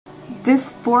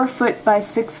This 4-foot by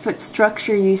 6-foot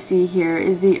structure you see here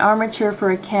is the armature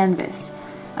for a canvas.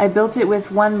 I built it with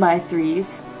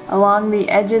 1x3s. Along the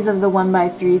edges of the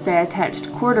 1x3s I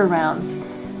attached quarter rounds.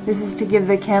 This is to give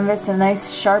the canvas a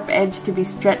nice sharp edge to be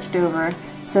stretched over,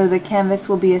 so the canvas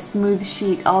will be a smooth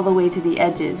sheet all the way to the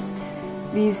edges.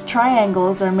 These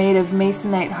triangles are made of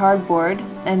masonite hardboard,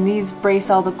 and these brace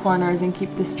all the corners and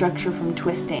keep the structure from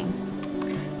twisting.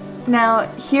 Now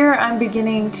here I'm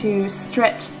beginning to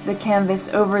stretch the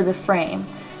canvas over the frame.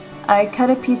 I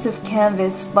cut a piece of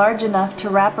canvas large enough to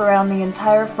wrap around the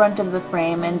entire front of the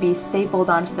frame and be stapled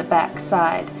onto the back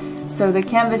side. So the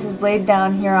canvas is laid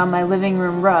down here on my living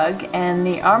room rug, and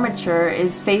the armature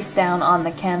is face down on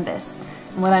the canvas.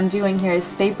 And what I'm doing here is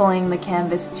stapling the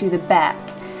canvas to the back.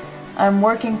 I'm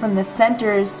working from the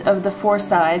centers of the 4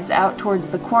 sides out towards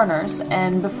the corners,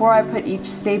 and before I put each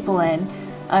staple in,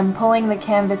 I'm pulling the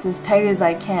canvas as tight as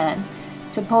I can.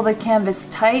 To pull the canvas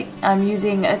tight, I'm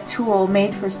using a tool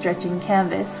made for stretching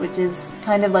canvas, which is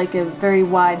kind of like a very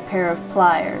wide pair of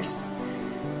pliers.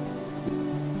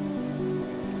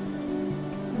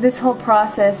 This whole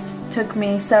process took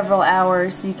me several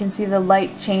hours. You can see the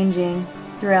light changing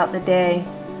throughout the day.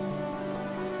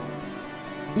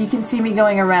 You can see me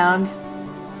going around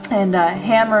and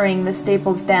hammering the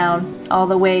staples down all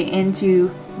the way into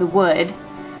the wood.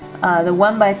 The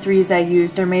 1x3s I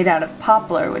used are made out of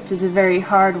poplar, which is a very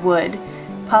hard wood.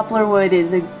 Poplar wood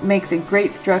makes a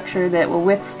great structure that will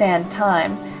withstand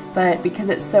time, but because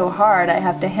it's so hard I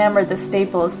have to hammer the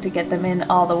staples to get them in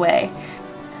all the way.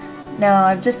 Now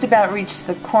I've just about reached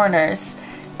the corners,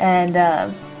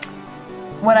 and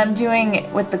what I'm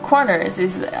doing with the corners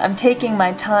is I'm taking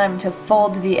my time to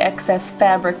fold the excess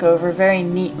fabric over very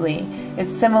neatly.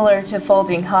 It's similar to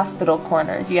folding hospital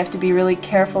corners. You have to be really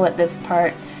careful at this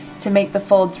part to make the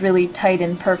folds really tight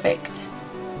and perfect.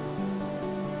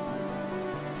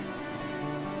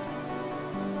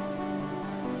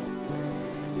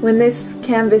 When this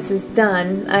canvas is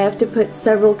done, I have to put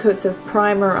several coats of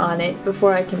primer on it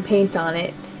before I can paint on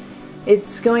it.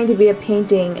 It's going to be a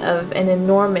painting of an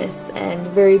enormous and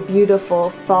very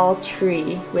beautiful fall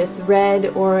tree with red,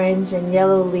 orange, and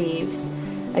yellow leaves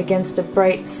against a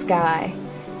bright sky.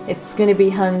 It's going to be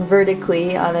hung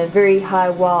vertically on a very high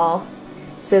wall,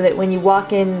 so that when you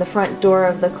walk in the front door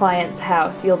of the client's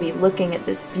house, you'll be looking at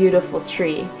this beautiful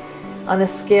tree. On a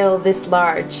scale this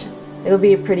large, it'll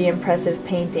be a pretty impressive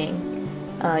painting.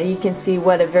 You can see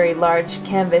what a very large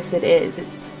canvas it is.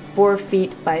 It's 4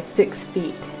 feet by 6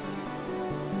 feet.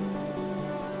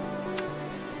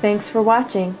 Thanks for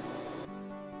watching.